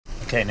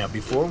Okay, now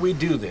before we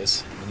do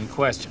this, any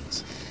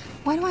questions?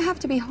 Why do I have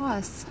to be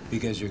Hoss?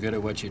 Because you're good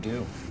at what you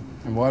do.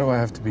 And why do I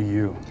have to be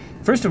you?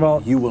 First of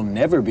all, you will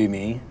never be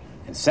me.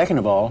 And second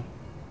of all,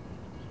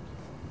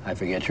 I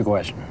forget your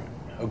question.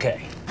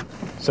 Okay,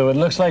 so it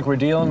looks like we're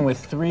dealing with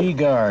 3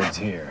 guards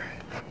here.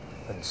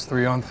 It's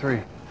 3 on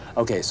 3.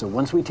 Okay, so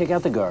once we take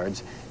out the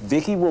guards,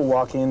 Vicki will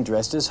walk in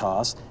dressed as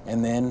Hoss,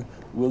 and then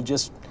we'll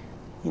just,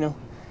 you know,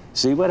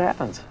 see what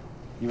happens.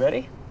 You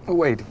ready? Oh,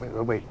 wait.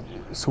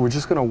 So we're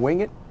just gonna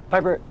wing it?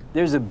 Piper,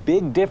 there's a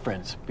big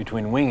difference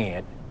between winging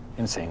it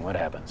and seeing what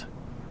happens.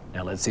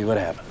 Now let's see what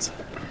happens.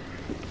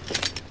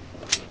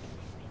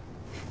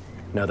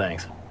 No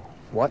thanks.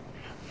 What?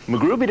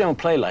 MacGruber don't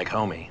play like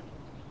Homie,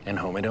 and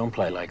Homie don't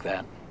play like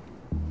that.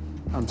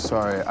 I'm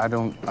sorry, I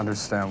don't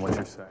understand what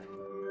you're saying.